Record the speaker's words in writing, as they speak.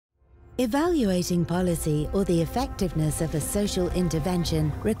Evaluating policy or the effectiveness of a social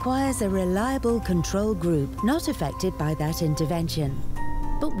intervention requires a reliable control group not affected by that intervention.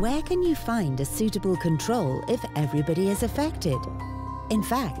 But where can you find a suitable control if everybody is affected? In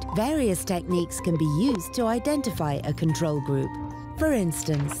fact, various techniques can be used to identify a control group. For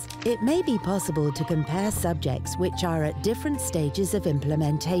instance, it may be possible to compare subjects which are at different stages of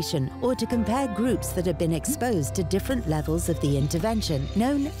implementation, or to compare groups that have been exposed to different levels of the intervention,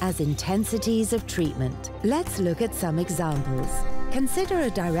 known as intensities of treatment. Let's look at some examples. Consider a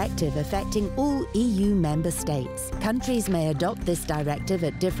directive affecting all EU member states. Countries may adopt this directive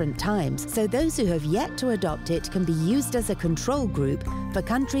at different times, so those who have yet to adopt it can be used as a control group for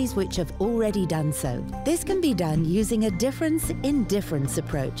countries which have already done so. This can be done using a difference in difference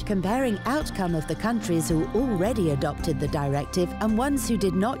approach, comparing outcome of the countries who already adopted the directive and ones who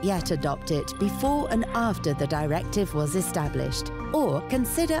did not yet adopt it before and after the directive was established. Or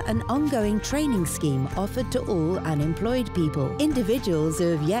consider an ongoing training scheme offered to all unemployed people. Individuals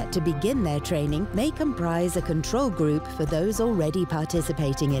who have yet to begin their training may comprise a control group for those already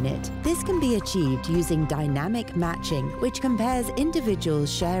participating in it. This can be achieved using dynamic matching, which compares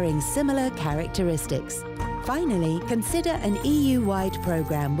individuals sharing similar characteristics. Finally, consider an EU-wide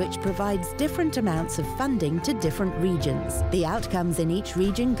program which provides different amounts of funding to different regions. The outcomes in each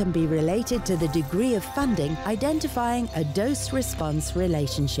region can be related to the degree of funding, identifying a dose-response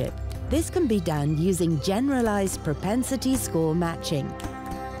relationship. This can be done using generalized propensity score matching.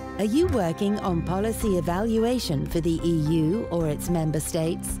 Are you working on policy evaluation for the EU or its member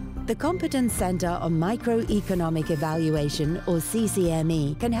states? The Competence Centre on Microeconomic Evaluation, or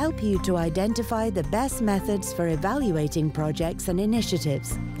CCME, can help you to identify the best methods for evaluating projects and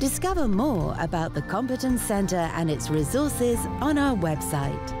initiatives. Discover more about the Competence Centre and its resources on our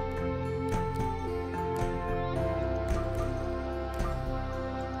website.